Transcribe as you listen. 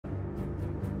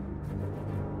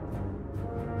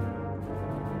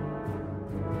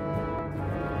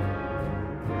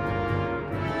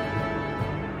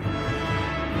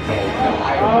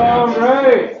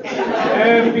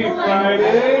Happy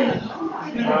Friday.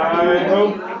 I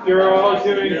hope you're all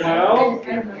doing well.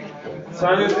 The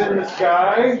sun is in the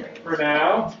sky for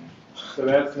now, so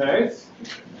that's nice.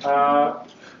 I'm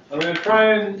going to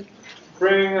try and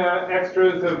bring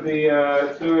extras of the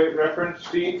 208 reference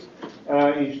sheet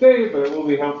each day, but it will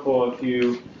be helpful if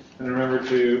you can remember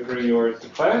to bring yours to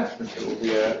class, since it will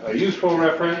be a useful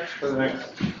reference for the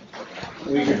next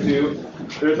week or two.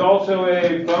 There's also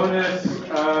a bonus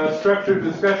structured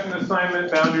discussion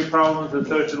assignment, boundary problems of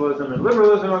socialism and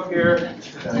liberalism up here.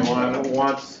 Anyone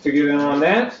wants to get in on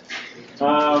that?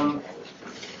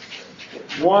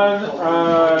 One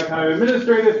kind of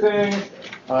administrative thing,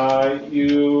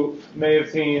 you may have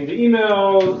seen the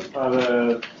email,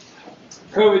 the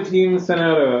COVID team sent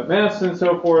out masks and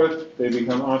so forth. They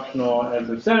become optional as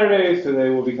of Saturday, so they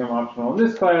will become optional in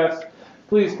this class.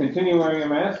 Please continue wearing a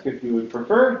mask if you would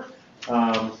prefer,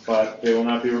 but they will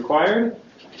not be required.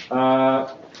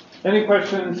 Any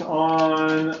questions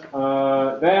on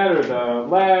that or the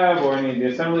lab or any of the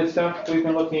assembly stuff we've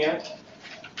been looking at?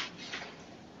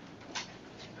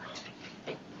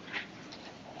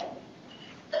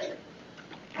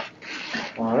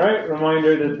 All right,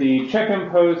 reminder that the check-in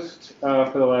post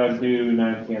for the lab due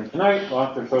 9 p.m. tonight.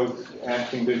 Lots of folks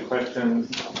asking good questions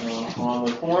on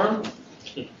the forum.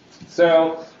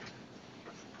 So,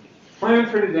 plan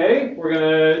for today, we're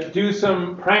going to do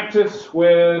some practice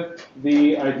with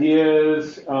the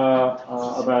ideas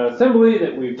about assembly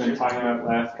that we've been talking about the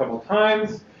last couple of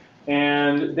times,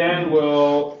 and then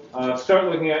we'll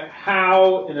start looking at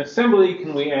how in assembly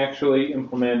can we actually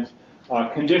implement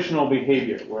conditional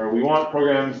behavior, where we want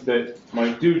programs that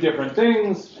might do different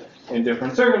things in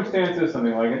different circumstances,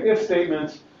 something like an if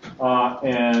statement,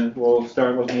 and we'll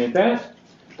start looking at that.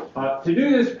 To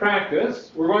do this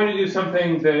practice, we're going to do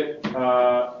something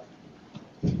that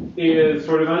is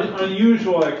sort of an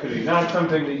unusual activity, not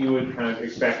something that you would kind of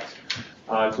expect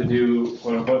to do,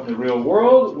 quote unquote, in the real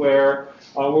world, where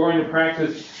we're going to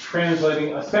practice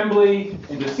translating assembly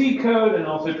into C code and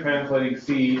also translating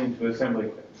C into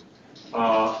assembly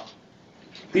code.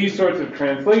 These sorts of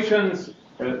translations,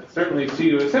 certainly C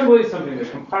to assembly, something the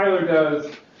compiler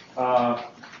does.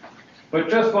 But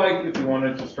just like if you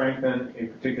wanted to strengthen a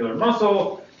particular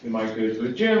muscle, you might go to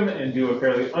a gym and do a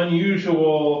fairly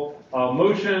unusual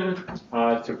motion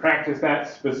to practice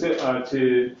that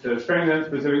to strengthen that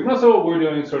specific muscle. We're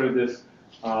doing sort of this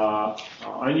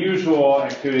unusual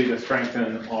activity to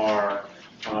strengthen our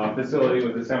facility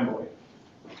with assembly.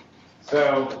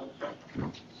 So,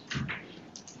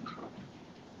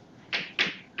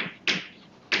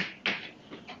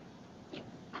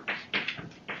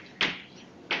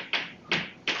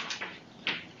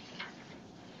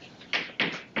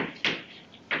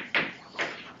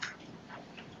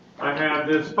 I have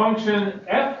this function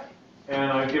f,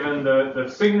 and I've given the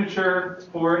signature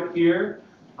for it here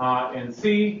in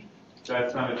C.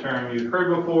 That's not a term you've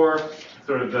heard before.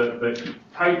 Sort of the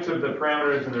types of the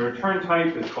parameters in the return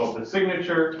type is called the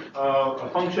signature of a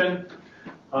function.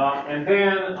 And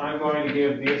then I'm going to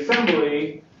give the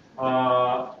assembly,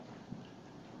 that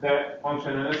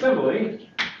function in assembly.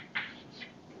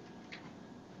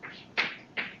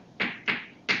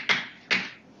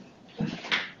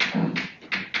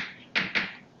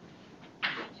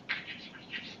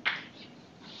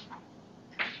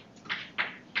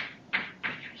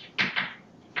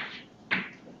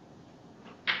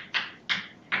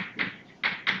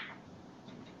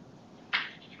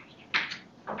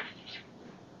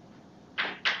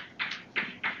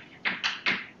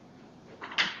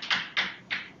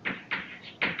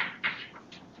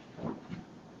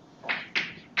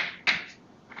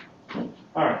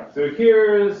 So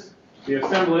here's the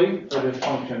assembly for this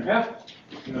function f,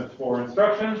 and the 4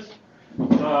 instructions.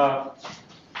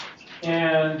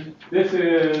 And this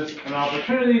is an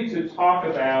opportunity to talk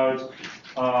about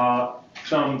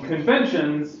some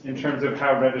conventions in terms of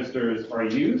how registers are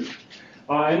used.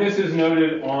 And this is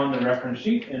noted on the reference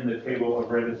sheet in the table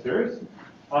of registers.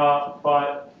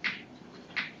 But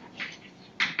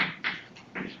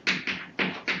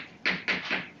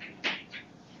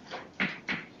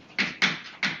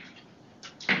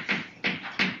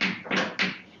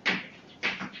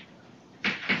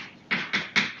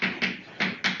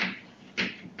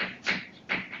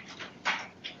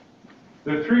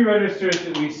the 3 registers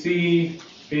that we see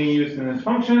being used in this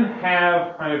function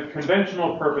have kind of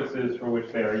conventional purposes for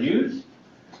which they are used.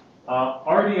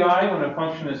 RDI, when a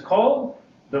function is called,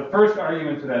 the first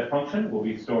argument to that function will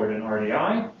be stored in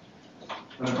RDI.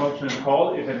 When a function is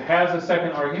called, if it has a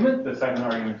second argument, the second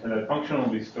argument to that function will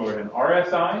be stored in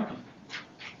RSI.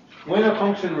 When a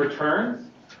function returns,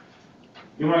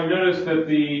 you might notice that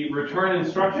the return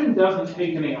instruction doesn't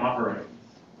take any operands.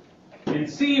 In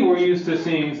C, we're used to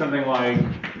seeing something like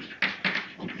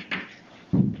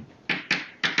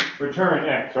return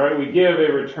x, right? We give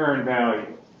a return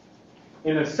value.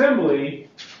 In assembly,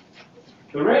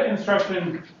 the ret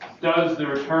instruction does the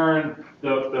return,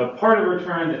 the part of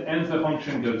return that ends the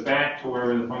function goes back to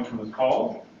wherever the function was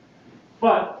called.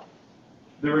 But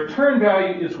the return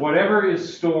value is whatever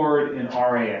is stored in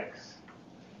RAX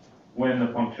when the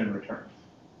function returns.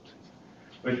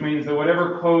 Which means that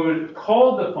whatever code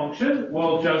called the function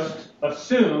will just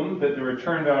assume that the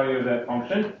return value of that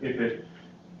function, if it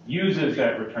uses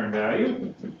that return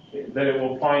value, that it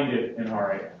will find it in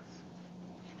RAX.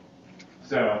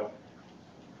 So,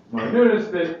 well, notice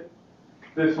that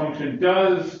this function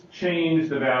does change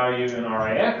the value in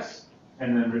RAX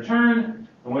and then return,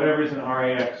 and whatever is in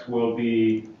RAX will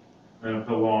be the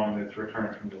long that's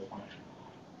returned from this function.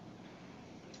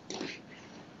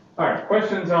 All right,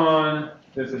 questions on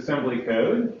this assembly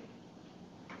code?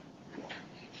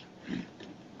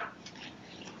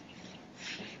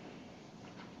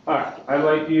 All right, I'd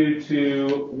like you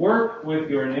to work with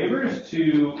your neighbors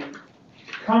to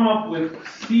come up with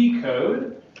C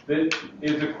code that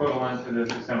is equivalent to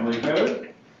this assembly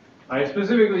code. I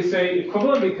specifically say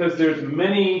equivalent because there's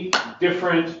many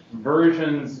different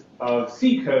versions of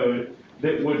C code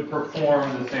that would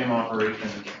perform the same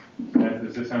operations as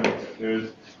this assembly code.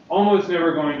 There's almost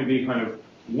never going to be kind of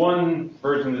one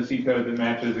version of the C code that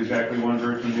matches exactly one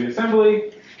version of the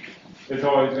assembly. It's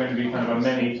always going to be kind of a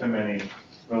many-to-many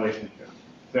relationship.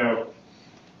 So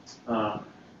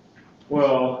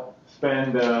we'll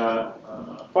spend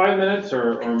 5 minutes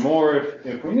or more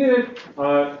if we need it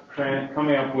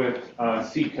coming up with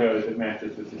C code that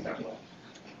matches this assembly.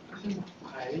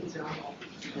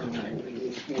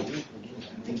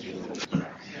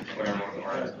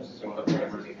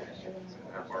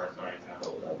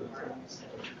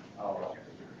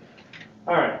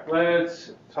 All right,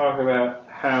 let's talk about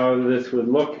how this would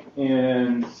look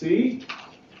in C.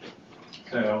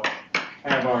 So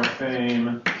have our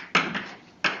same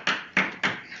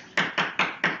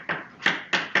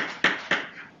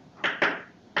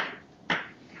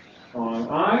on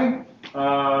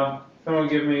I. Someone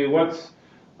give me what's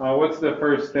the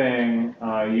first thing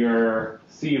your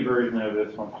C version of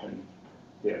this function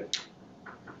did?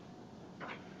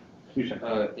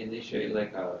 Initiate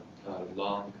like a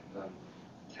long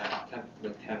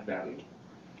temp value.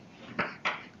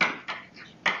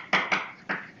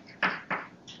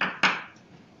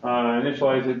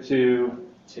 Initialize it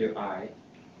to I.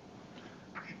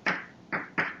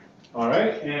 All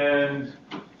right, and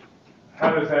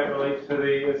how does that relate to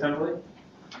the assembly?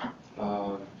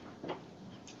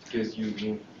 Because you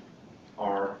move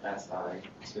RSI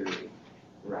to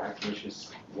rack, which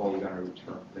is what we're going to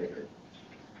return later.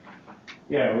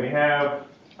 Yeah, we have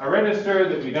a register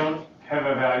that we don't have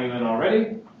a value in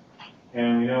already,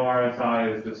 and we know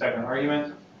RSI is the second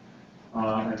argument,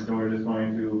 and so we're just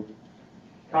going to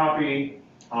copy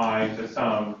I to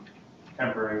some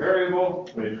temporary variable,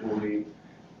 which will be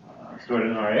stored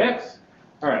in RAX.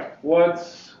 All right,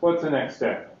 what's the next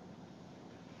step?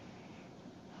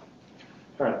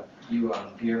 Charlie. You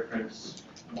dereference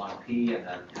 1p and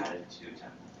then add it to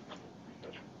temp.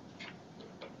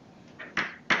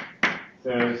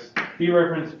 So it's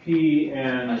dereference p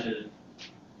and I should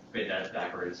read that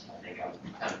backwards. I think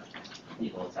temp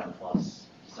equals temp plus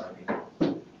star p.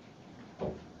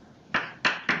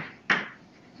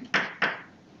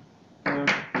 temp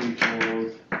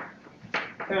equals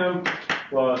temp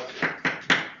plus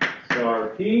star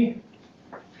p.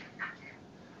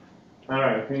 All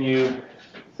right, can you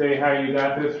say how you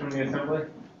got this from the assembly?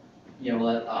 Yeah,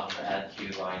 well, the add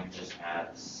to line just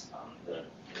adds the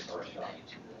source value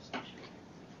to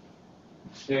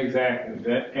this. Exactly.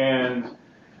 And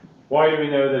why do we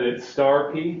know that it's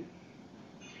star p?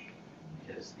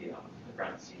 Because the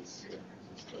parentheses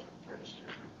references the register.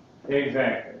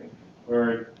 Exactly.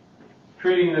 We're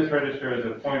treating this register as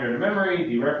a pointer to memory,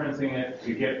 dereferencing it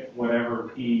to get whatever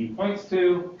p points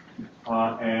to,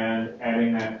 and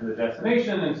adding that to the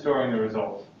destination and storing the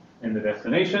result in the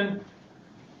destination.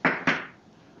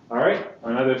 All right,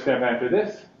 another step after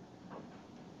this.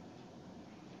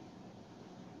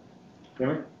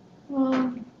 Jimmy?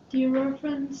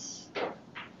 Dereference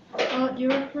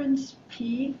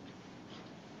p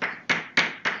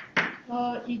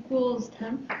equals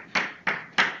temp.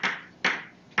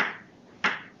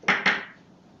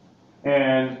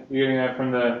 And you're getting that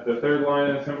from the third line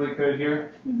of assembly code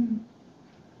here. Mm-hmm.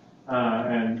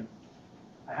 And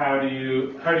how do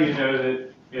you know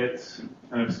that it's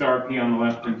kind of star p on the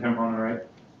left and temp on the right?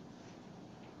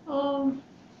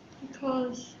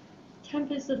 Because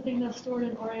temp is the thing that's stored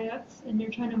in RAX, and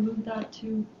you're trying to move that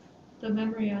to the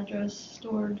memory address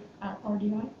stored at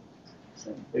RDI.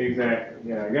 So Exactly.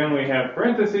 Yeah. Again, we have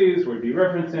parentheses. We're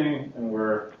dereferencing, and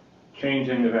we're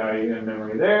changing the value in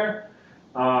memory there.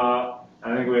 I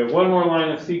think we have one more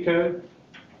line of C code.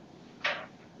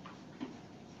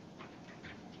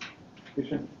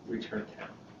 Return 10.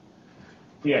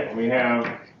 Yeah, we have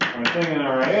a thing in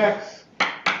RIX,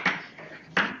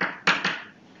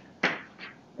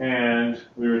 and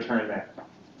we return that.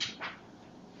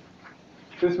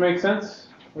 Does this make sense?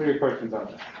 What are your questions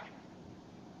on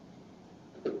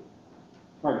that?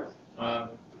 Marcus?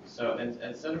 So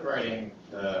instead of writing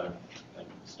the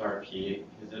star p,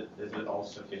 is it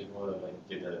also feasible to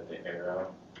do the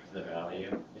arrow to the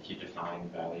value if you define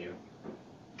value?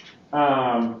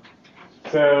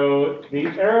 So the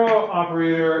arrow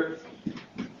operator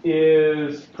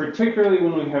is particularly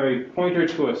when we have a pointer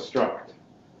to a struct,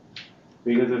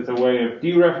 because it's a way of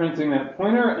dereferencing that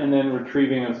pointer and then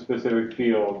retrieving a specific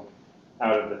field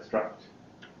out of the struct.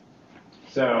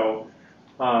 So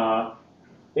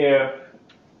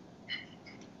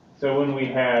when we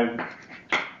had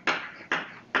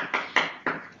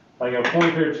like a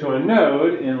pointer to a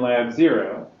node in lab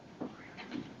 0,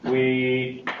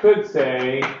 we could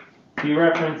say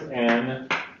dereference n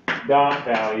dot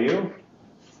value,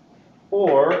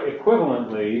 or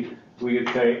equivalently, we could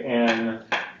say n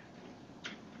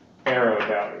arrow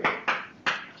value.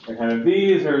 And kind of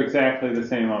these are exactly the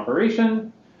same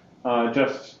operation,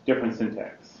 just different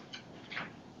syntax.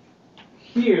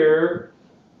 Here,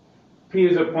 p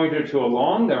is a pointer to a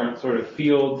long. There aren't sort of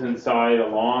fields inside a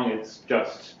long. It's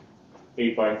just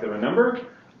 8 bytes of a number.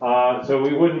 So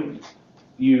we wouldn't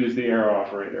use the arrow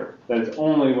operator. That is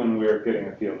only when we're getting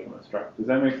a field from a struct. Does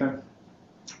that make sense?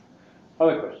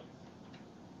 Other questions?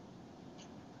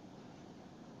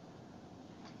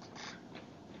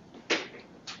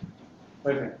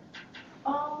 What do you think?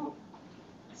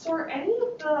 So are any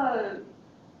of the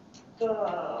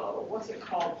what's it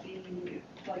called, the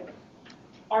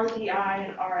RDI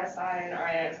and RSI and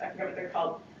RIX, I forget what they're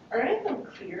called, are any of them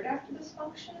cleared after this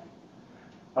function?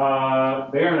 They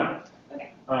are not.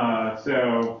 Okay.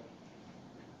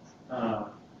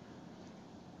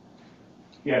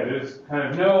 Yeah, there's kind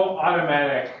of no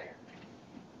automatic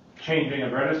changing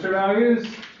of register values.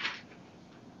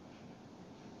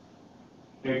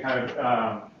 They kind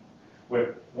of,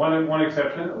 with one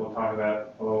exception that we'll talk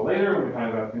about a little later when we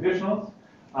talk about conditionals,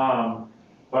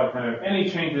 but kind of any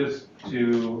changes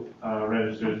to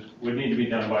registers would need to be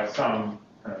done by some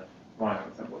kind of line of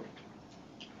assembly.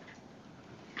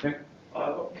 Okay.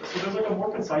 So there's a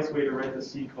more concise way to write the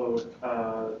C code.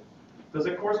 Does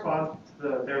it correspond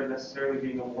to there necessarily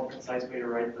being a more concise way to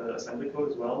write the assembly code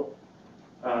as well?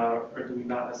 Or do we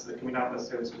not necessarily, can we not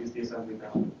necessarily squeeze the assembly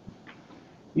down?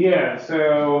 Yeah,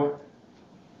 so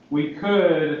we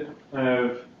could kind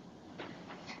of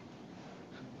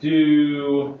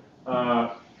do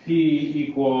P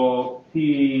equal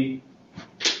P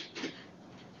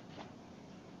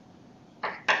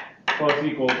plus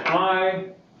equals I,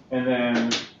 and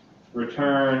then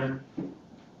return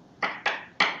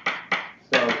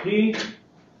star P,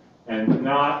 and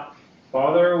not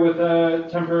bother with a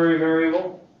temporary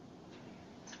variable.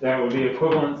 That would be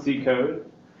equivalent C code.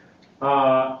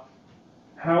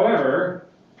 However,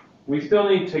 we still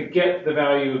need to get the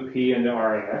value of P into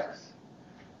RAX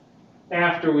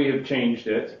after we have changed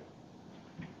it.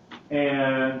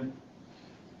 And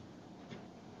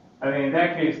I mean, in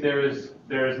that case, there is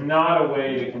not a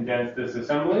way to condense this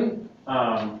assembly.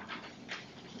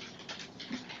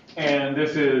 And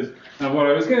this is what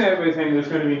I was getting at by saying there's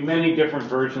going to be many different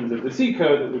versions of the C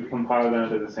code that would compile down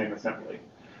to the same assembly.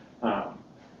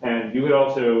 And you could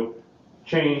also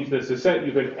change this assembly.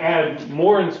 You could add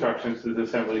more instructions to the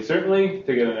assembly, certainly,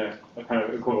 to get a kind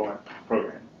of equivalent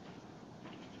program.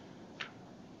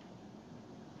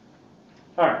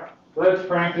 All right, let's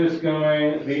practice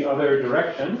going the other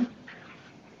direction.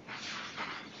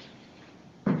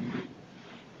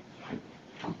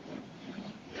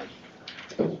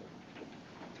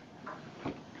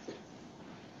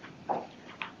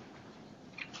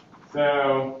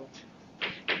 So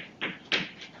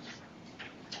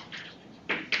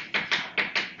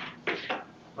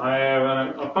I have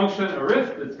a function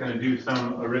arith that's going to do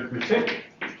some arithmetic.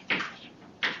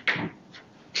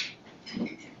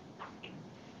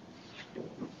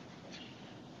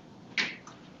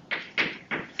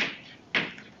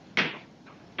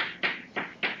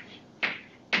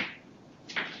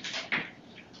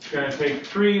 It's going to take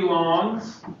 3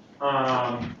 longs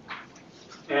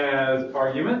as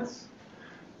arguments.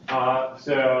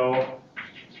 So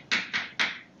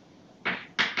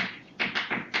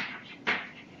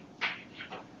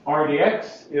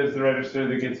RDX is the register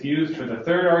that gets used for the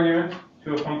third argument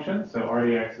to a function. So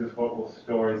RDX is what will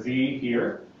store Z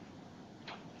here.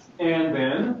 And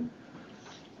then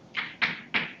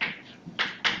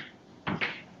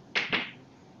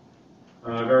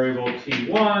variable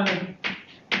T1 is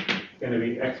going to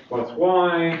be X plus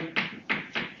Y.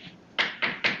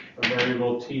 A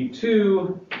variable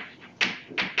T2,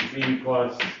 Z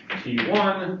plus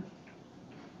T1.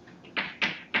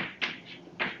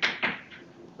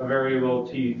 A variable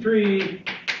T3,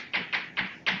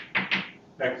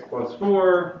 X plus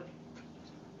 4.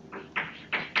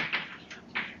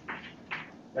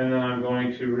 And then I'm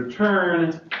going to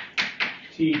return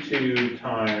T2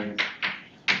 times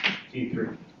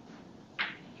T3.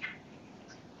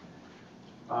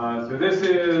 So this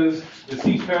is the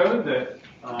C code that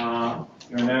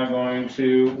you're now going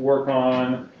to work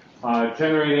on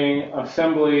generating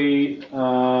assembly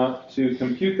to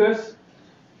compute this.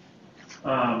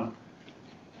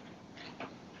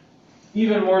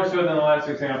 Even more so than the last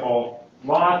example,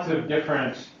 lots of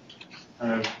different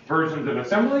versions of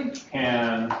assembly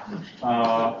can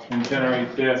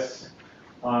generate this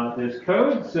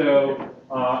code. So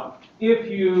if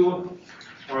you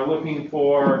are looking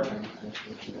for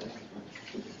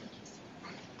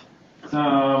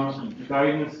some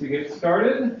guidance to get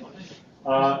started,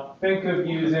 think of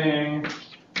using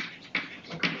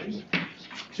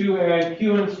 2 add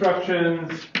Q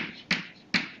instructions,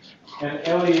 an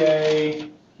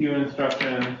LEA Q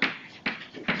instruction,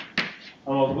 a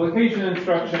multiplication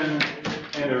instruction,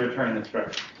 and a return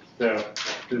instruction. So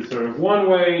this is sort of one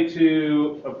way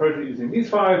to approach it using these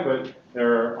 5, but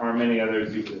there are many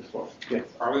others you could explore. Yes?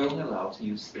 Are we only allowed to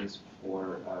use this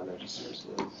for registers?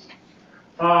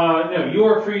 No, you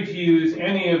are free to use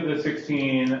any of the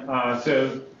 16.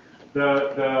 So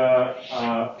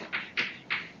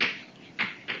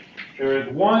there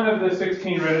is one of the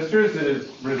 16 registers that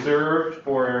is reserved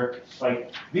for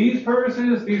like these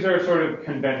purposes. These are sort of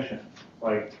conventions.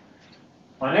 Like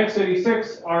on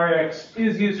x86, Rx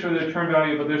is used for the return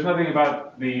value, but there's nothing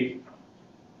about the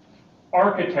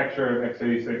architecture of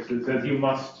x86 that says you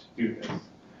must do this.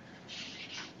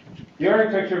 The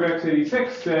architecture of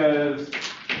x86 says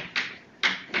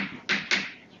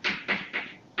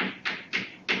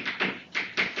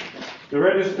the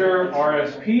register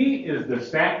RSP is the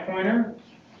stack pointer,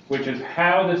 which is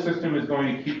how the system is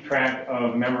going to keep track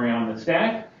of memory on the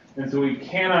stack. And so we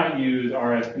cannot use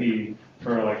RSP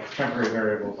for like temporary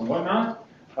variables and whatnot.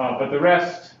 But the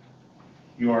rest,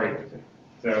 you are able to.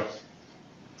 So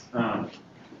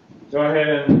go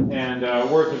ahead and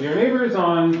work with your neighbors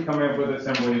on coming up with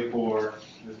assembly for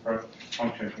this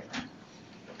function here.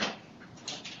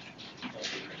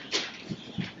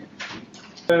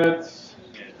 Let's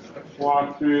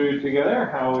walk through together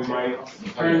how we might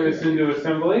turn this into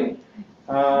assembly.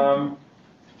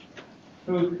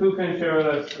 Who can show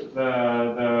us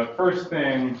the first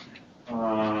thing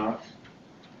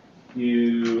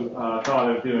you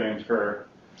thought of doing for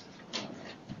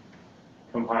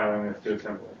compiling this to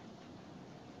assembly?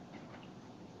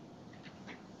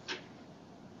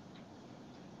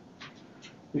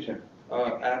 You should.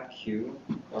 Add Q,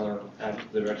 add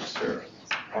the register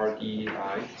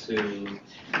RDI to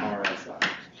RSI.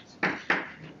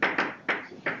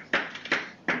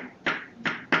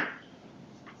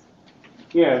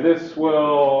 Yeah, this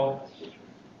will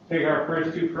take our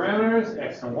first 2 parameters,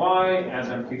 x and y, add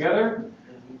them together.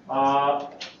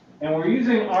 And we're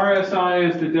using RSI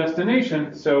as the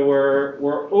destination, so we're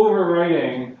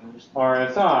overwriting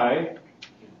RSI.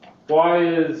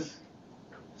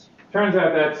 Turns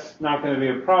out that's not going to be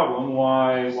a problem.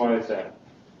 Why is that?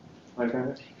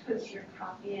 Because you're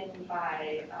copying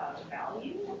by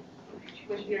value,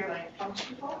 which you're like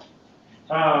function call.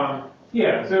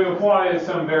 Yeah, so if y is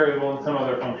some variable in some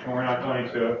other function, we're not going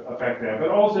to affect that. But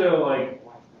also, like,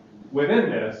 within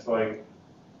this, like,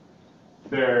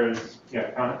 there's,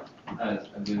 yeah, Connor?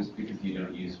 Lose because you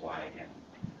don't use y again.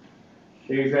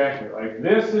 Exactly. Like,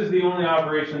 this is the only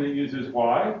operation that uses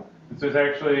y. And so it's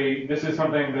actually, this is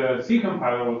something the C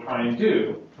compiler will try and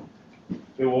do.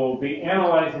 It will be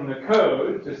analyzing the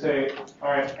code to say, all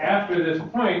right, after this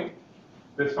point,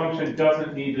 this function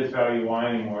doesn't need this value y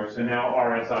anymore, so now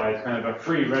RSI is kind of a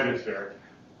free register.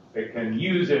 It can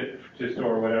use it to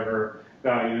store whatever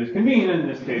value is convenient. In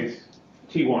this case,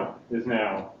 T1 is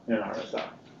now in RSI.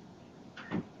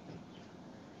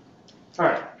 All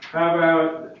right, how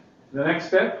about the next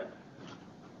step?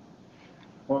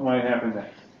 What might happen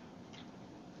next?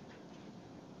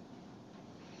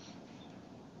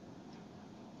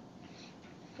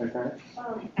 Okay.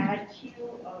 Add Q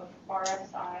of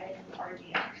RSI and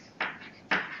RDX.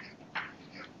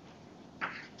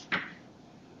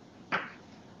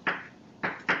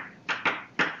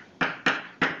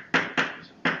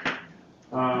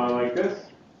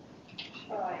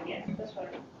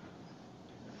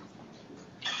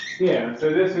 Yeah, so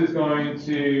this is going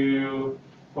to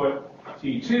put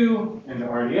T2 into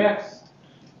RDX.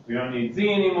 We don't need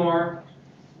Z anymore.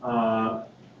 So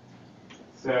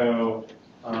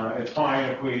it's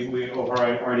fine if we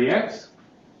overwrite RDX.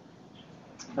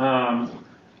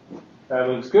 That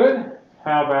looks good.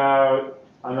 How about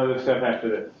another step after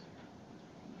this?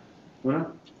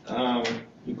 Una?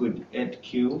 You could add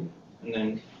Q and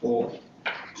then 4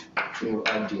 to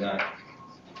RDI.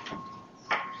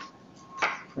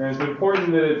 And it's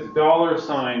important that it's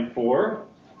 $4.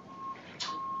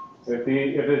 If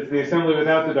it's the assembly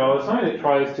without the $, it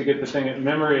tries to get the thing at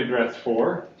memory address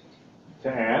 4 to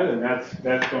add, and that's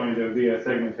going to be a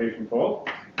segmentation fault.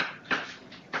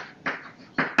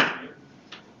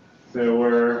 So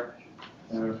we're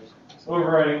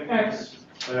overwriting X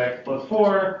with X plus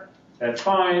 4. That's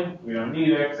fine. We don't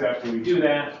need X after we do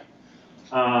that.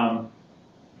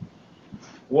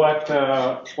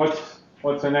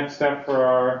 What's the next step for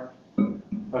our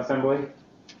assembly?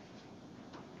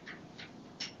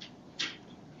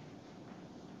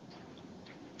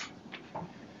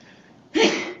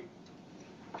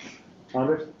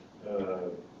 Anders?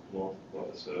 Well,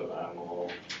 so I'm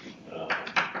all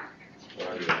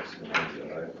RDX and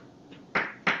RDI.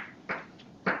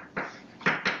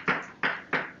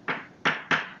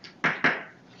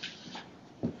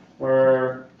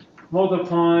 We're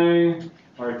multiplying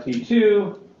our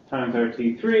T2 times our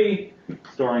T3,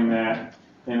 storing that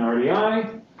in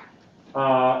RDI.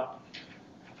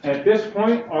 At this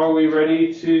point, are we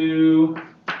ready to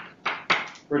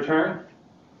return?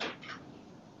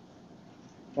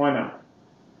 Why not?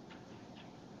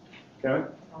 Kevin?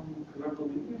 Because I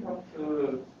believe we have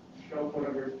to show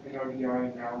whatever's in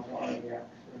RDI now to RDX.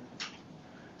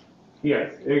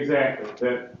 Yes, exactly.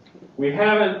 That we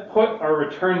haven't put our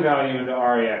return value into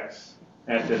RAX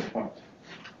at this point.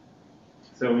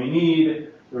 So we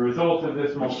need the result of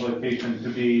this multiplication to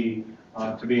be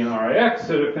in RAX.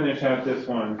 So to finish out this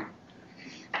one,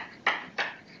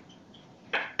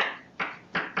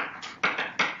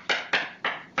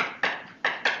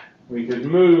 we could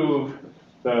move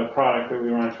the product that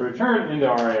we want to return into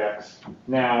RAX.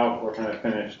 Now we're kind of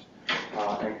finished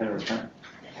and can return.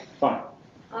 Fine.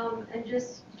 And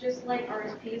just like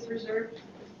RSP is reserved,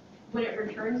 when it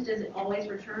returns, does it always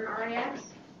return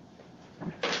RAX?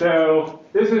 So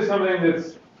this is something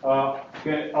that's a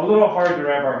little hard to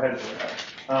wrap our heads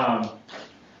around.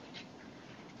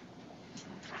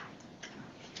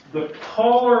 The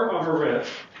caller of a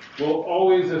RIF will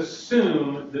always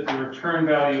assume that the return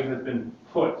value has been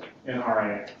put in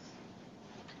RAX.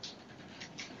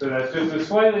 So that's just a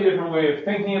slightly different way of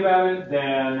thinking about it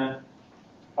than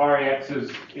RAX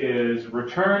is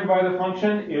returned by the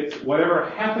function. It's whatever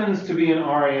happens to be in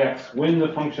RAX when the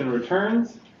function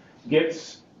returns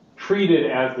gets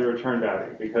treated as the return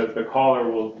value because the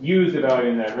caller will use the value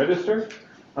in that register.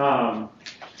 But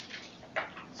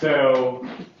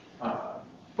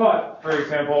for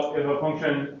example, if a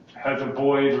function has a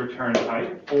void return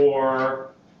type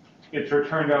or its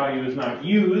return value is not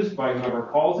used by whoever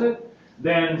calls it,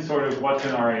 then sort of what's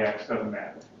in RAX doesn't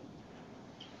matter.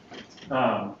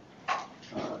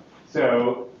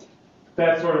 So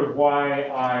that's sort of why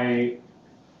I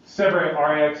separate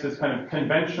RAX as kind of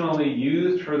conventionally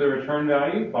used for the return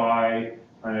value by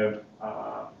kind of,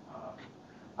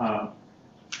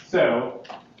 so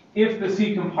if the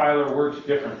C compiler works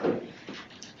differently,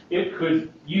 it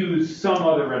could use some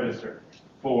other register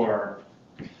for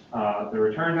the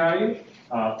return value,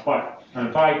 but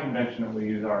by convention it will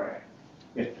use RAX.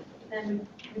 Yeah. Then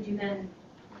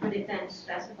would it then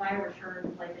specify a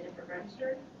return like a different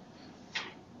register?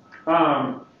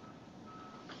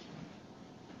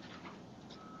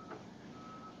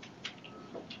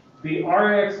 The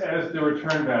RX as the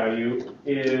return value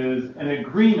is an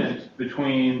agreement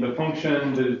between the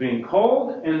function that is being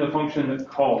called and the function that's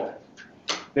called it.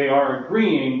 They are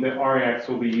agreeing that RX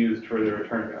will be used for the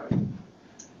return value.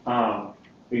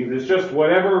 Because it's just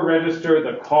whatever register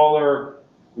the caller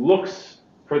looks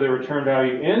for the return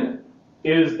value in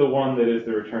is the one that is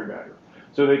the return value.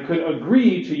 So they could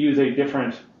agree to use a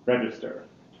different register.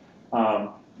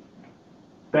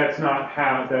 That's not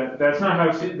how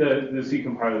the C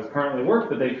compilers currently work,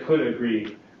 but they could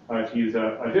agree to use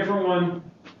a different one.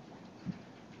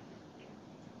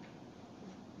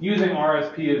 Using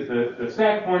RSP as the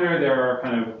stack pointer, there are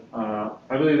kind of,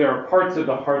 I believe there are parts of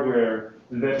the hardware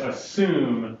that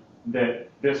assume that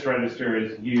this register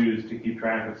is used to keep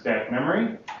track of stack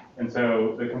memory. And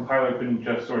so the compiler couldn't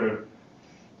just sort of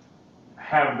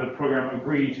have the program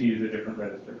agree to use a different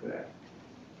register for that.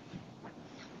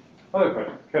 Other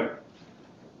questions? Kevin?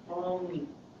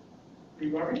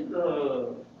 Regarding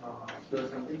the the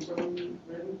assembly code,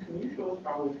 then can you show us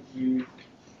how we could use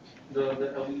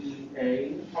the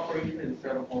LEA operation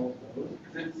instead of all of those?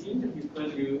 Because it seems if you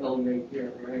could do LEA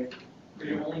here, right? But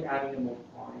you're only adding and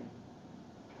multiplying.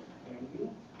 Can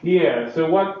you? Yeah, so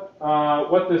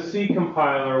what the C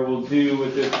compiler will do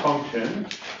with this function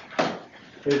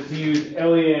is to use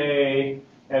LEA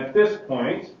at this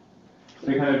point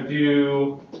to kind of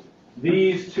do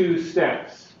these two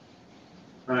steps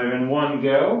in one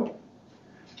go.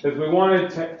 If we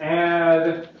wanted to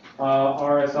add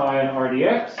RSI and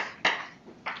RDX,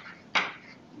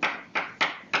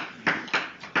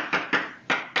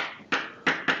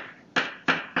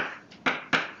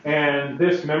 and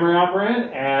this memory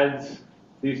operand adds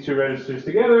these two registers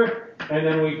together, and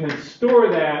then we can store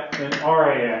that in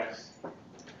RAX.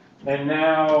 And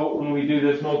now when we do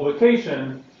this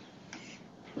multiplication,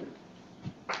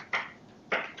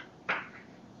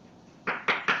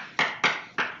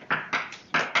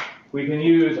 we can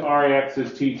use RAX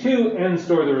as T2 and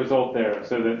store the result there,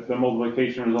 so that the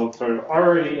multiplication result's sort of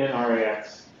already in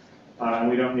RAX, and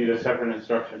we don't need a separate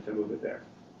instruction to move it there.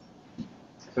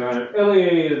 So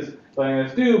LEA is letting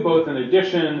us do both an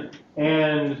addition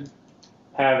and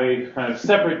have a kind of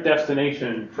separate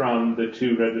destination from the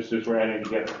two registers we're adding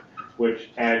together,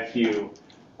 which add Q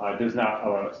does not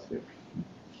allow us to do.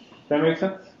 Does that make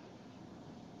sense?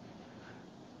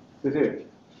 It is.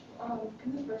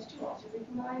 Can the first two also be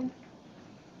combined?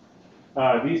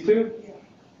 These two?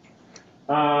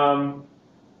 Yeah.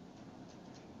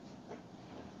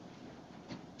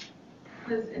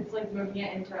 Because it's like moving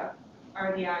it into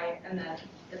RDI and then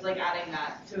it's like adding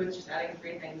that. So it's just adding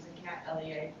three things and can't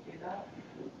LEA do that?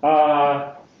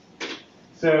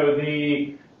 So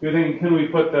you're thinking, can we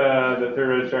put the third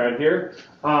register out here?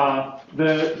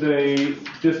 The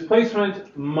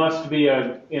displacement must be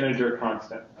an integer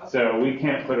constant. So we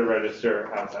can't put a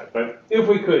register outside. But if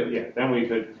we could, yeah, then we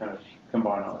could kind of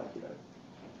combine all that together.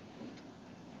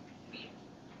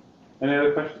 Any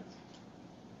other questions?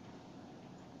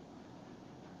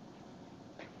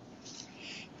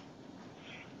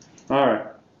 All right.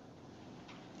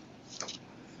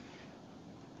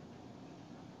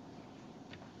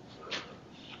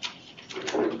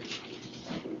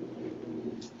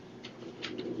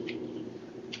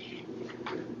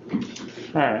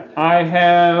 All right. I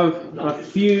have a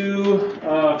few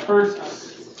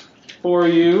firsts for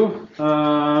you.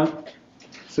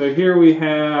 So here we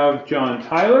have John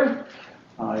Tyler.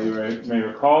 You may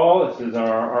recall this is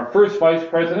our first vice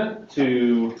president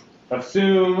to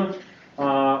assume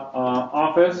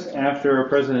office after a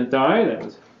president died. That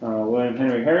was William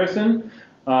Henry Harrison.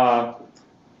 John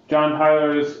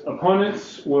Tyler's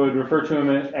opponents would refer to him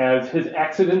as His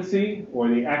Accidency, or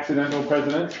the accidental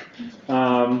president.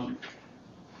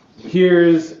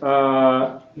 Here's his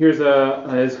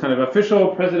kind of official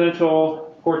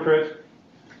presidential portrait.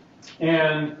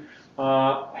 And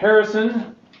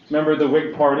Harrison, member of the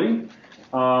Whig Party,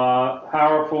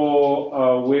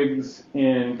 powerful Whigs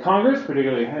in Congress,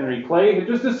 particularly Henry Clay, had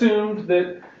just assumed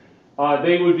that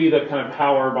they would be the kind of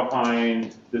power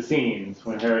behind the scenes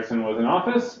when Harrison was in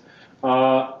office.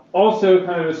 Also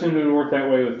kind of assumed it would work that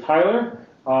way with Tyler,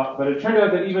 but it turned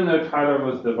out that even though Tyler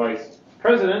was the vice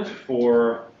president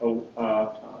for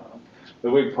the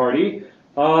Whig Party,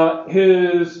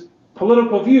 his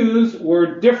political views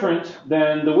were different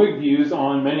than the Whig views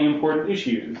on many important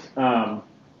issues.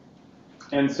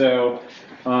 And so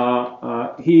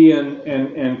he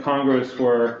and Congress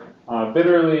were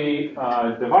bitterly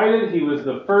divided. He was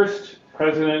the first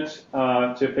president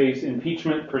to face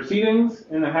impeachment proceedings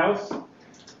in the House.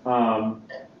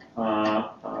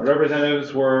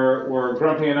 Representatives were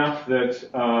grumpy enough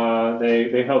that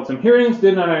they held some hearings,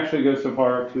 did not actually go so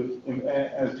far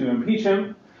as to impeach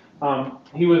him.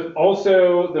 He was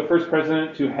also the first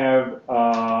president to have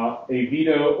a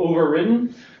veto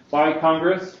overridden by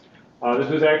Congress. This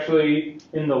was actually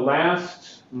in the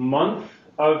last month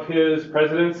of his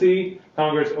presidency.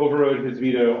 Congress overrode his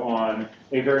veto on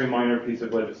a very minor piece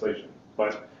of legislation.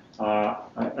 But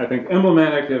I think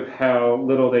emblematic of how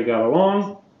little they got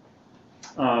along.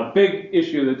 Big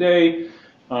issue of the day,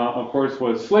 of course,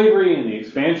 was slavery and the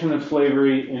expansion of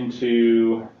slavery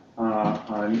into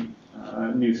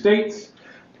new states.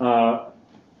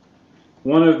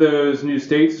 One of those new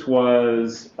states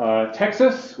was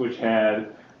Texas, which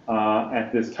had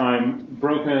at this time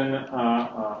broken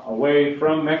away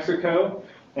from Mexico,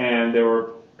 and there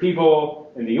were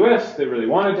people in the U.S. that really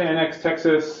wanted to annex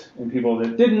Texas, and people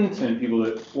that didn't, and people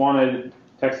that wanted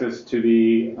Texas to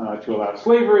be to allow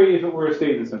slavery if it were a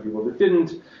state, and some people that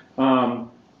didn't.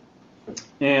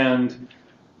 And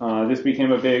This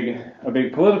became a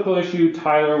big political issue.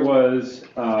 Tyler was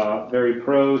very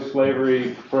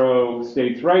pro-slavery,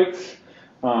 pro-states' rights,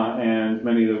 and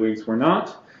many of the Whigs were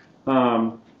not.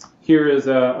 Here is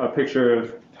a picture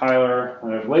of Tyler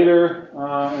kind of later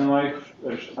in life,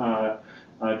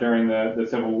 during the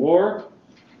Civil War,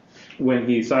 when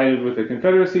he sided with the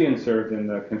Confederacy and served in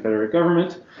the Confederate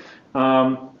government.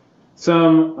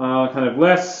 Some kind of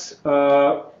less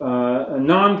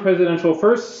non-presidential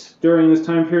firsts during this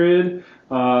time period.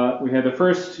 We had the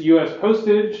first U.S.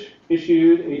 postage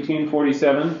issued,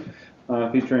 1847,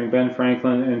 featuring Ben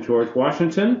Franklin and George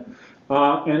Washington.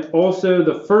 And also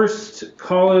the first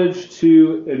college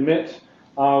to admit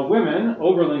women,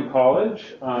 Oberlin College,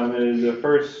 is the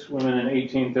first women in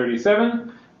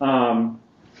 1837.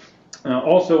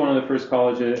 Also one of the first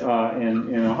colleges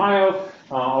in Ohio.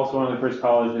 Also one of the first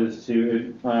colleges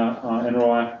to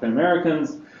enroll African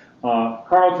Americans.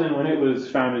 Carleton, when it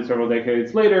was founded several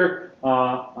decades later,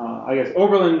 I guess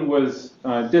Oberlin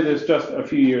did this just a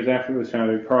few years after it was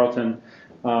founded. Carleton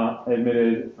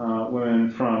admitted women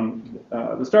from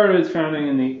the start of its founding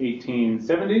in the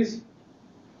 1870s.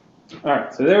 All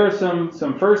right, so there are some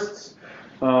firsts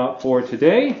for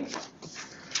today.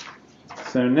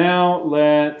 So now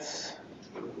let's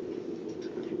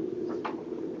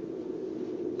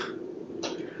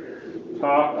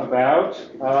talk about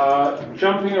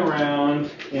jumping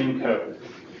around in code.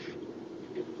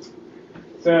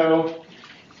 So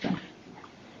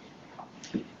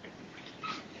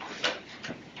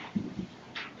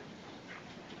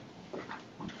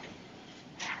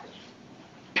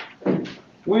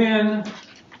when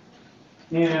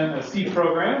in a C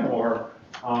program or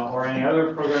any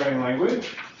other programming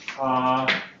language,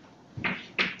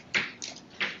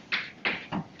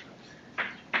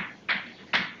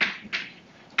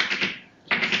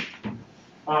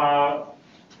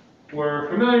 we're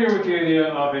familiar with the idea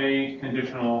of a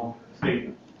conditional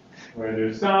statement, where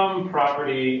there's some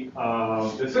property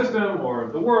of the system or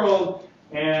of the world,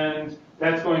 and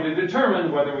that's going to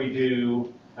determine whether we go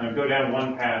down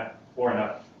one path or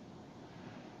another.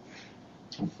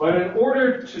 But in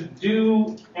order to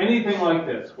do anything like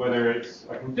this, whether it's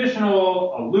a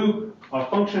conditional, a loop, a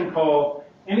function call,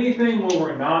 anything where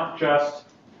we're not just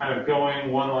kind of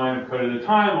going one line of code at a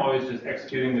time, always just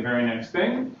executing the very next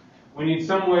thing, we need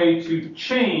some way to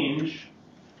change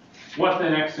what the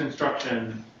next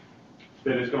instruction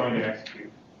that is going to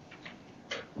execute.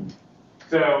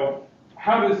 So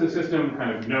how does the system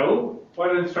kind of know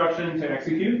what instruction to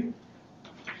execute?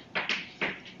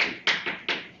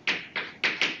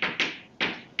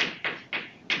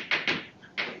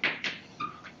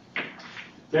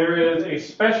 There is a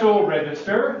special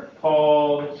register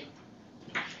called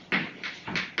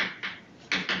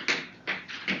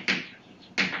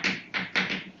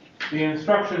the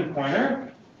instruction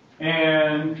pointer,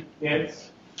 and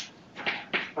its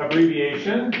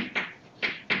abbreviation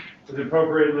is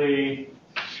appropriately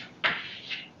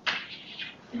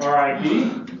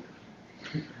RIP.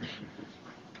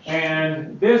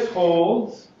 And this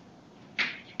holds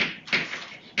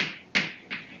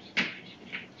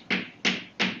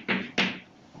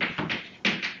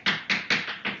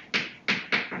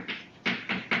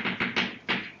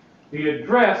the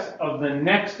address of the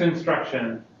next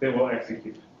instruction that we'll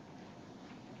execute.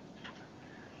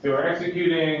 So we're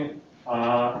executing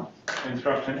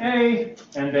instruction A,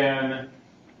 and then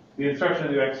the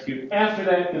instruction to execute after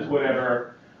that is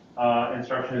whatever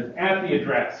instruction is at the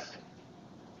address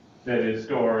that is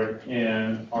stored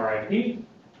in RIP.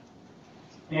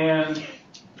 And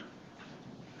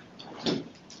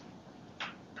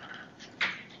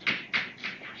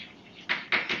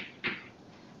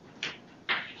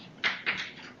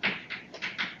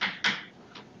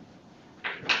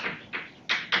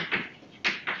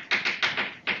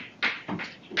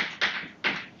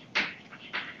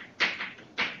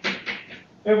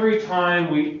every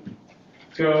time we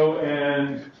go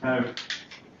and kind of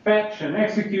fetch and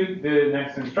execute the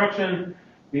next instruction,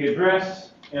 the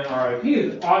address in RIP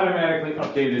is automatically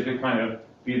updated to kind of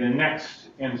be the next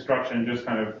instruction, just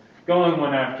kind of going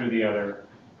one after the other,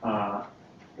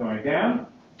 going down.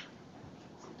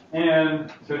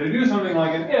 And so to do something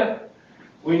like an if,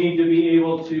 we need to be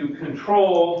able to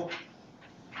control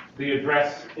the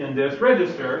address in this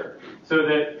register so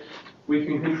that we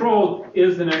can control,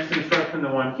 is the next instruction the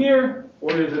one here,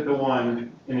 or is it the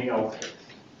one in the else case?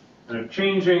 Kind of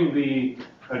changing the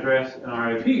address in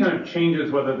RIP kind of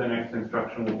changes whether the next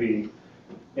instruction will be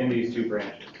in these two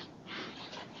branches.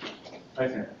 I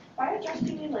see. By address,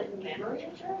 do you mean like memory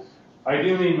address? I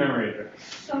do mean memory address.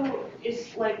 So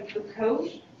is like the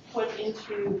code put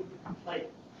into like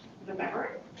the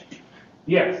memory?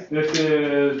 Yes, this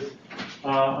is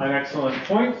an excellent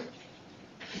point.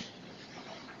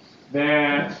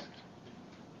 That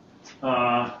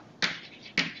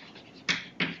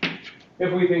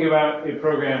if we think about a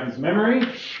program's memory,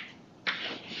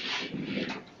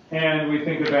 and we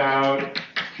think about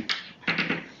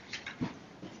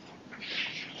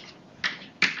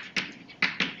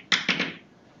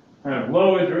kind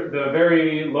of the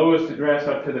very lowest address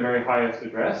up to the very highest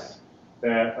address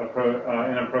that in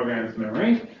a program's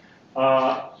memory,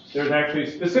 there's actually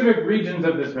specific regions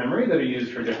of this memory that are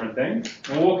used for different things.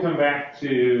 And we'll come back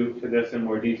to this in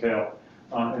more detail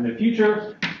in the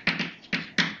future.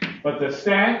 But the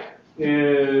stack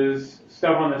is,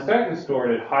 stuff on the stack is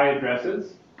stored at high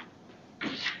addresses.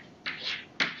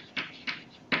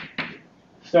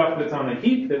 Stuff that's on the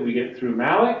heap that we get through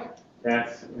malloc,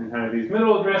 that's in kind of these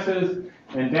middle addresses.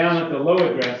 And down at the low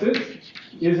addresses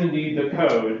is indeed the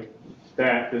code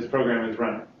that this program is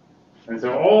running. And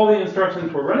so all the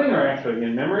instructions we're running are actually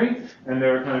in memory, and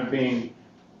they're kind of being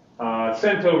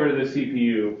sent over to the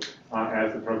CPU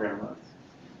as the program runs.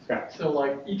 Scott? So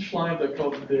like each line of the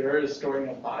code there is storing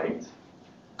a byte?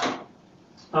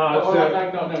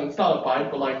 No, it's not a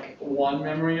byte, but like one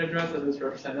memory address that is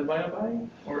represented by a byte?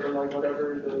 Or like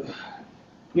whatever the...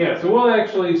 Yeah, so we'll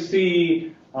actually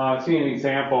see an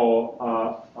example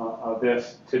of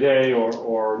this today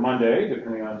or Monday,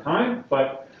 depending on time.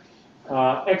 But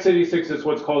x86 is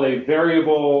what's called a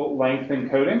variable length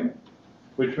encoding,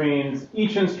 which means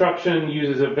each instruction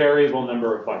uses a variable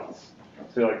number of bytes.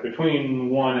 So like between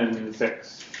 1 and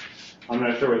 6. I'm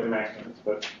not sure what the maximum is,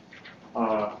 but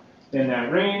in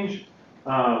that range.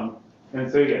 And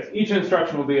so yes, each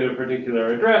instruction will be at a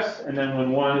particular address, and then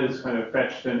when one is kind of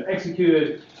fetched and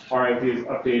executed, RIP is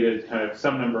updated kind of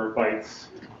some number of bytes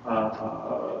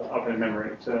up in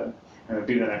memory to kind of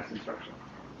be the next instruction.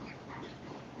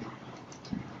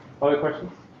 Other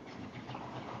questions?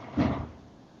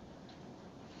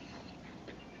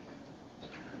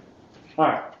 All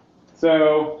right,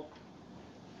 so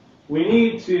we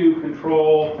need to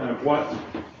control kind of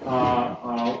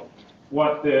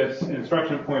what this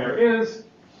instruction pointer is.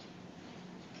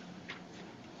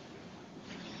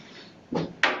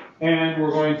 And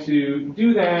we're going to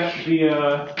do that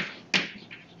via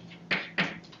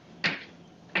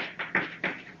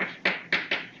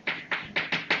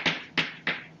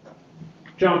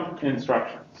jump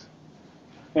instructions.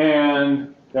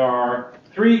 And there are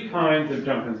 3 kinds of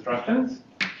jump instructions.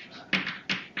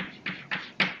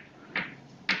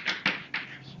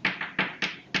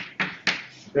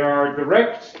 There are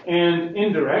direct and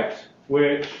indirect,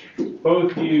 which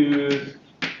both use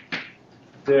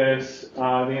this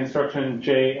the instruction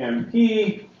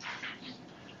JMP,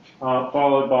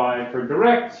 followed by, for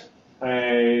direct,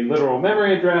 a literal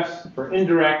memory address. For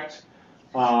indirect,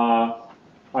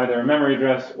 either a memory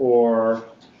address or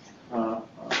a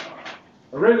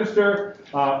register.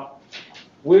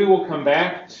 We will come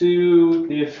back to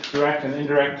these direct and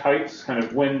indirect types kind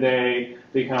of when they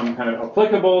become kind of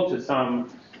applicable to some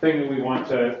thing that we want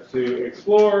to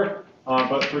explore.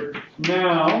 But for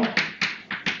now,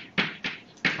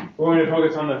 we're going to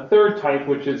focus on the third type,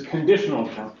 which is conditional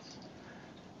jumps.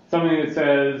 Something that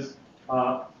says,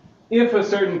 if a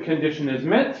certain condition is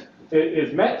met,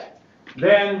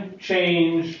 then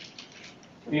change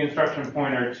the instruction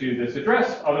pointer to this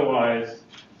address, otherwise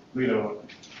leave it open.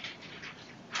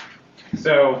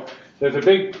 So there's a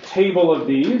big table of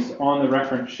these on the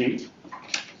reference sheet.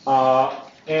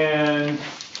 And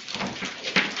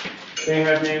they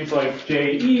have names like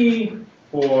JE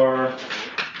for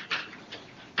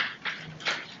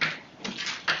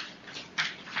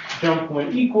jump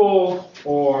when equal,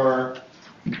 or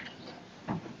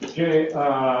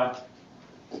JLE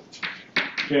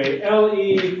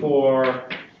for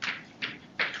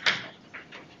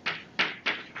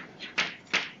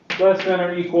less than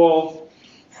or equal.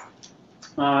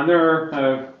 There are kind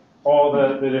of all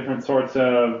the different sorts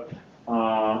of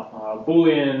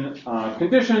Boolean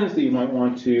conditions that you might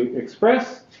want to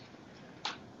express.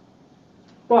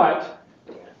 But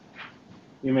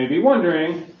you may be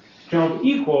wondering, jump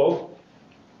equal,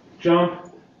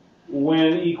 jump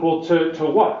when equal to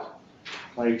what?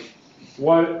 Like,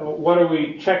 what are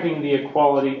we checking the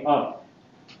equality of?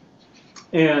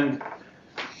 And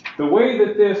the way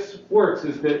that this works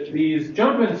is that these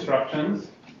jump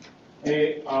instructions,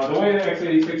 the way that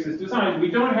x86 is designed, we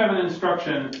don't have an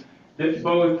instruction that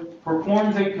both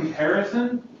performs a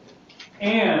comparison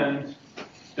and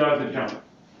does a jump.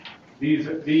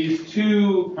 These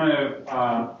two kind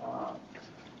of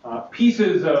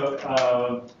pieces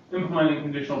of implementing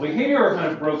conditional behavior are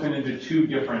kind of broken into 2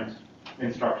 different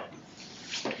instructions.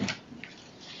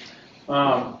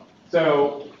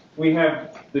 So we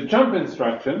have the jump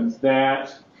instructions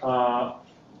that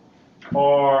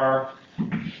are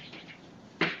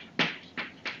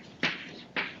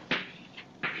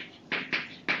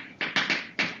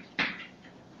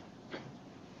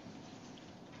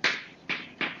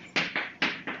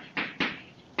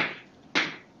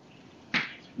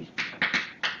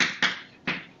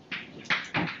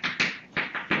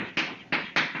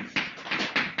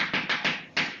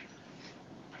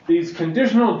these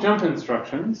conditional jump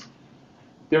instructions.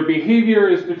 Their behavior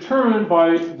is determined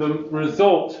by the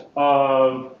result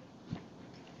of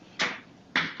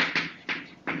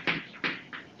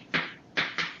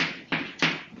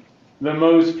the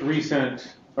most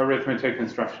recent arithmetic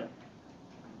instruction.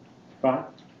 Fine?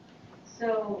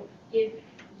 So if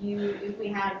we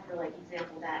had, for like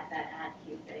example, that add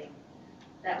Q thing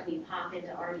that we pop into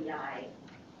RDI,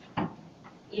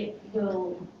 it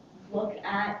will look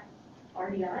at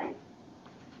RDI?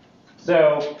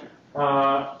 So it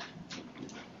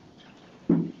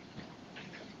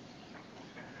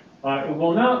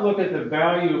will not look at the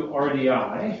value of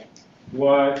RDI.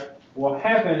 What will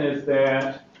happen is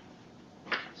that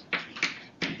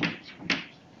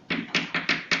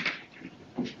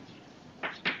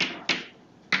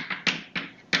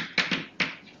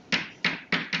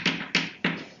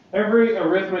every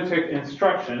arithmetic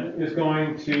instruction is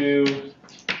going to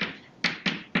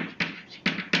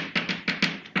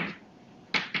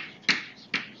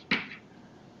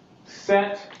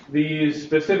set these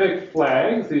specific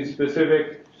flags, these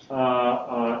specific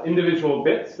individual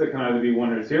bits that can either be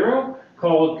 1 or 0,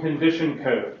 called condition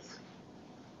codes.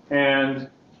 And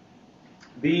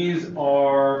these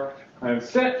are kind of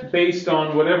set based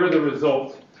on whatever the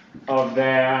result of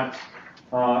that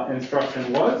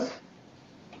instruction was.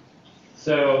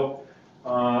 So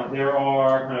there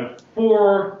are kind of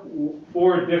four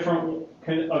different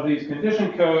of these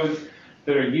condition codes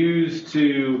that are used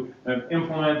to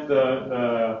implement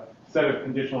the set of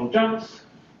conditional jumps.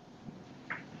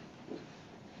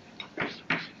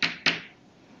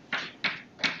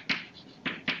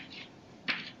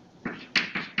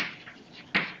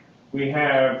 We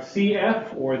have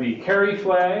CF, or the carry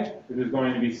flag, which is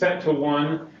going to be set to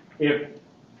 1 if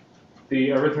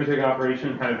the arithmetic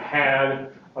operation kind of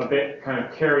had a bit kind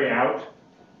of carry out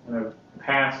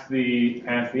past the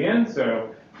end.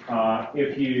 So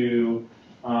if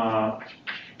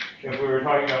we were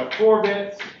talking about 4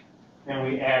 bits and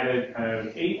we added kind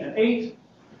of 8 and 8,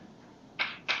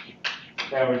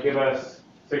 that would give us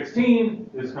 16.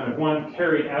 There's kind of 1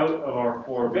 carried out of our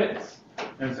 4 bits,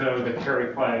 and so the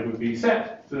carry flag would be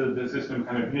set so that the system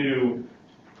kind of knew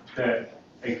that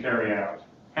a carry out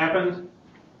happened.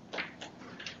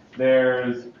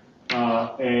 There's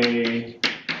a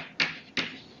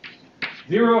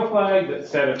 0 flag that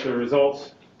set if the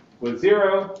result was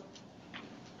 0.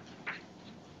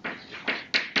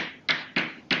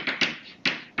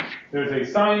 There's a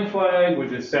sign flag,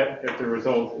 which is set if the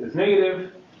result is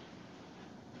negative.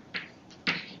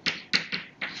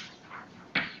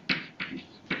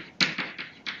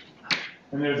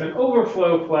 And there's an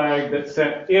overflow flag that's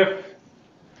set if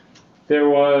there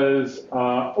was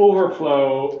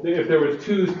overflow, if there was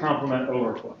 2's complement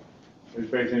overflow, which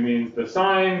basically means the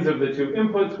signs of the 2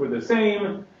 inputs were the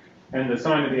same, and the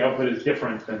sign of the output is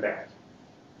different than that.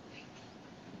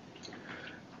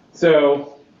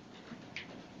 So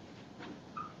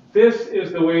this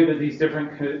is the way that these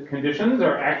different conditions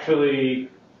are actually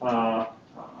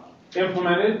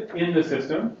implemented in the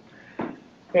system.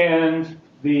 And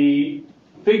the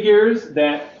figures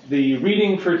that the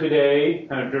reading for today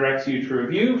kind of directs you to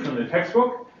review from the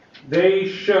textbook, they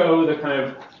show the kind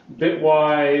of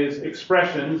bitwise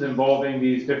expressions involving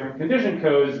these different condition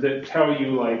codes that tell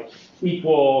you like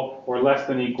equal or less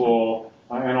than equal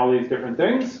and all these different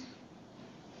things.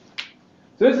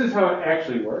 So this is how it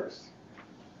actually works.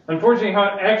 Unfortunately,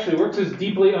 how it actually works is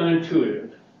deeply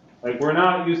unintuitive. Like, we're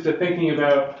not used to thinking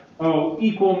about, oh,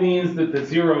 equal means that the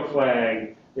 0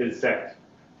 flag is set,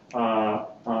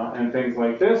 and things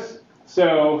like this.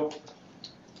 So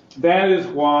that is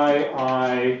why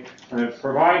I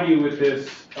provide you with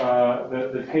this,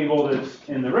 the table that's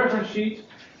in the reference sheet,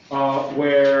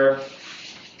 where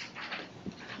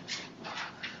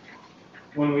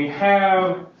when we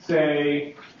have,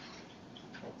 say,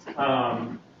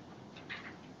 an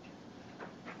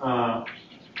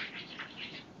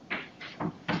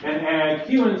add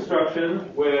Q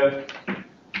instruction with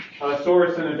a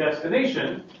source and a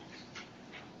destination,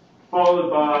 followed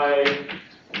by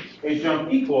a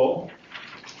jump equal,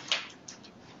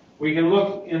 we can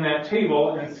look in that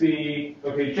table and see,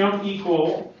 okay, jump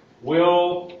equal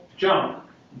will jump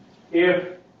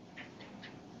if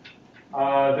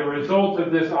the result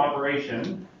of this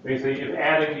operation, basically if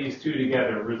adding these two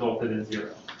together resulted in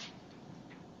 0.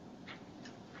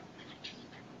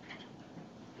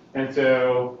 And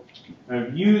so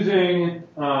using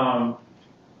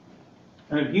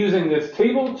this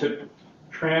table to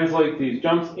translate these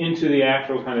jumps into the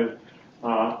actual kind of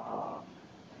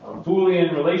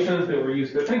Boolean relations that we're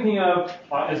used to thinking of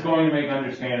is going to make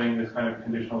understanding this kind of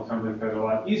conditional assembly code a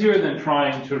lot easier than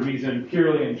trying to reason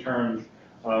purely in terms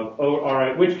of, oh, all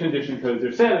right, which condition codes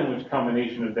are set and which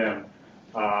combination of them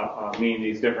mean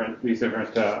these different conditional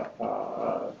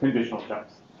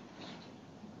jumps.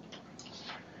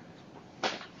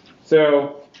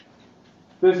 So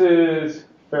this is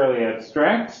fairly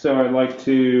abstract, so I'd like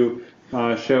to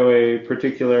show a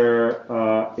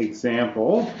particular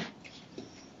example.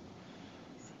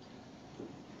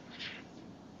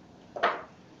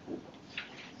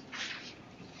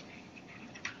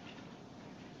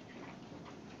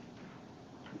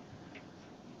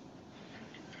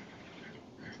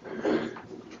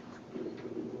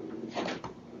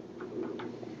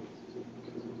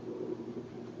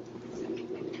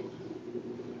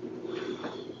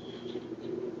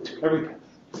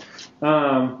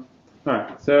 All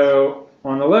right, so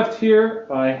on the left here,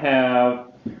 I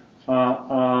have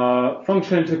a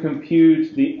function to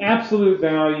compute the absolute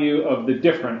value of the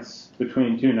difference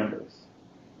between two numbers.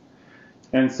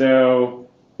 And so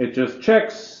it just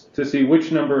checks to see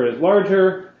which number is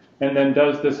larger, and then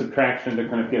does the subtraction to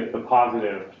kind of get the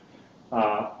positive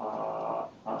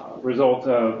result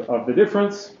of the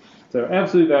difference. So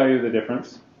absolute value of the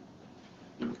difference.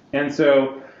 And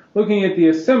so looking at the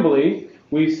assembly,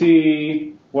 we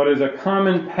see what is a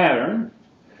common pattern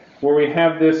where we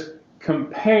have this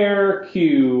compare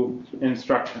Q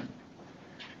instruction.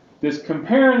 This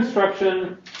compare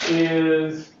instruction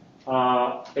is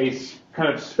a kind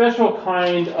of special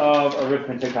kind of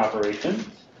arithmetic operation.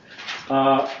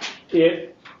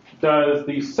 It does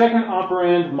the second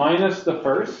operand minus the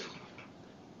first,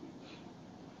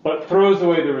 but throws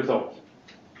away the result.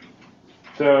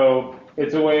 So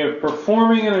it's a way of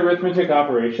performing an arithmetic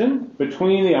operation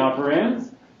between the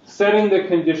operands, setting the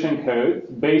condition codes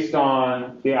based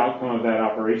on the outcome of that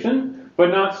operation, but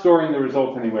not storing the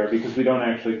result anywhere because we don't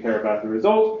actually care about the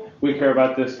result. We care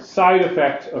about this side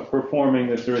effect of performing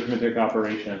this arithmetic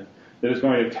operation that is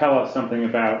going to tell us something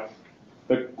about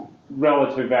the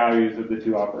relative values of the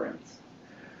two operands.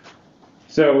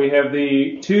 So we have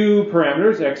the two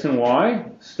parameters, x and y,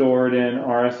 stored in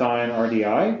RSI and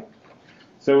RDI.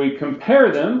 So we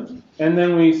compare them, and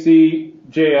then we see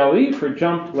JLE for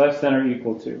jump less than or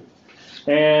equal to.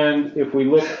 And if we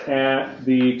look at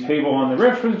the table on the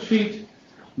reference sheet,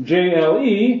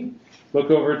 JLE,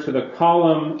 look over to the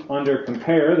column under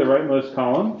compare, the rightmost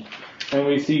column, and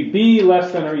we see B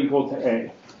less than or equal to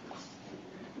A,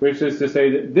 which is to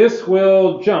say that this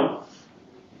will jump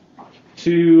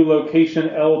to location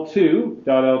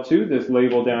L2, this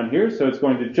label down here. So it's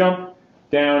going to jump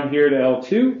down here to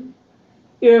L2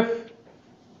 if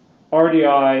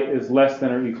RDI is less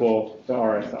than or equal to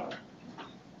RSI.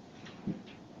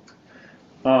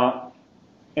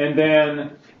 And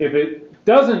then if it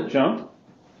doesn't jump,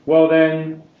 well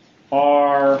then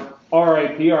our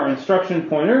RIP, our instruction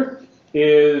pointer,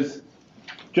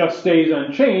 just stays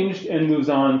unchanged and moves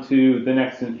on to the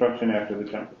next instruction after the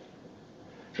jump.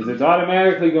 Because it's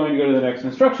automatically going to go to the next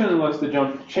instruction unless the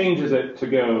jump changes it to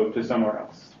go to somewhere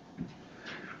else.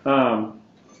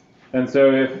 And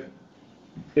so if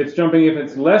it's jumping if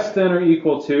it's less than or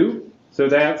equal to, so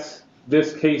that's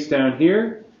this case down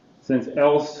here, since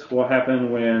else will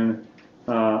happen when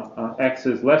x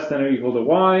is less than or equal to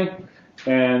y,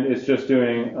 and it's just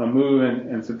doing a move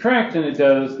and subtract, and it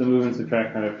does the move and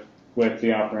subtract kind of with the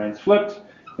operands flipped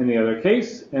in the other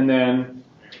case, and then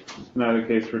another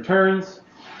case returns.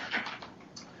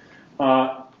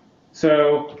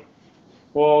 So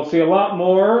we'll see a lot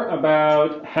more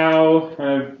about how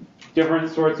kind of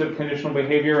different sorts of conditional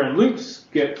behavior and loops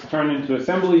get turned into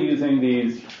assembly using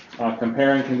these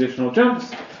comparing conditional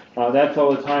jumps. That's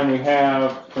all the time we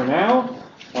have for now.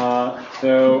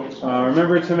 So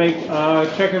remember to make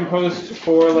check and post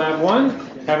for Lab 1.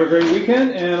 Have a great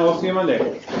weekend, and I'll see you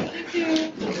Monday. You too.